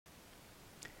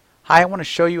Hi, I want to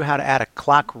show you how to add a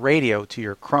clock radio to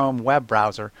your Chrome web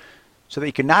browser so that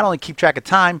you can not only keep track of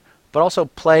time, but also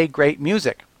play great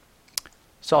music.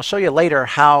 So I'll show you later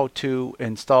how to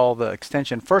install the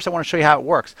extension. First, I want to show you how it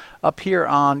works. Up here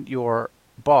on your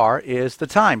bar is the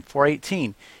time,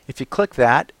 4:18. If you click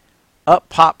that, up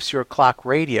pops your clock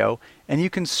radio, and you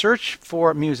can search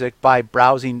for music by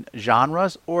browsing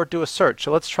genres or do a search.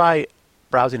 So let's try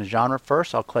browsing a genre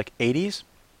first. I'll click 80s.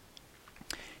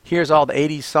 Here's all the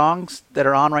 80s songs that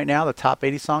are on right now, the top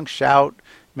 80 songs: Shout,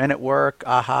 Men at Work,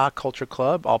 Aha, Culture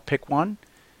Club. I'll pick one.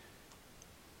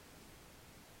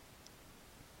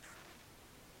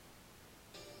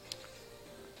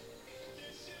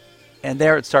 And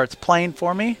there it starts playing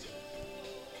for me.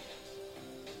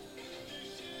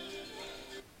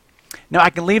 Now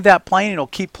I can leave that playing. It'll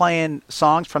keep playing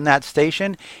songs from that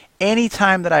station.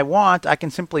 Anytime that I want, I can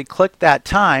simply click that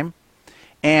time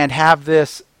and have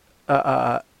this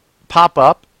pop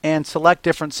up and select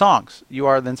different songs. You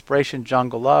Are the Inspiration,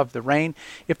 Jungle Love, The Rain.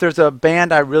 If there's a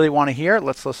band I really want to hear,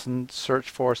 let's search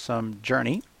for some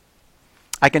Journey.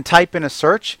 I can type in a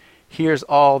search. Here's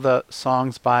all the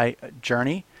songs by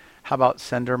Journey. How about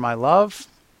Send Her My Love?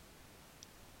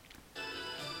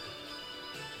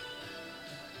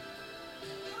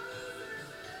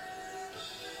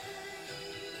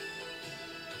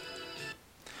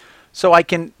 So I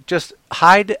can just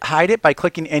hide it by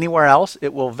clicking anywhere else.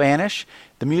 It will vanish.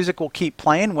 The music will keep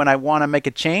playing. When I want to make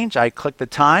a change, I click the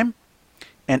time,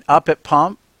 and up it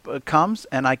comes,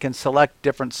 and I can select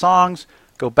different songs,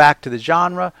 go back to the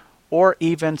genre, or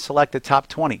even select the top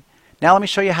 20. Now let me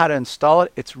show you how to install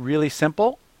it. It's really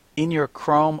simple. In your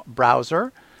Chrome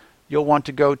browser, you'll want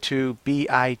to go to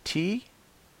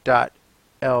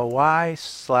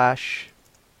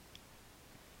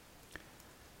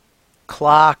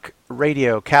bit.ly/clock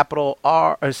radio, capital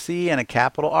R, or C and a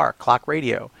capital R, clock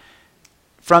radio.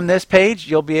 From this page,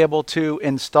 you'll be able to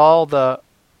install the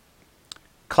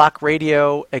clock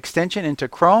radio extension into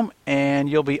Chrome, and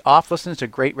you'll be off listening to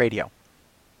great radio.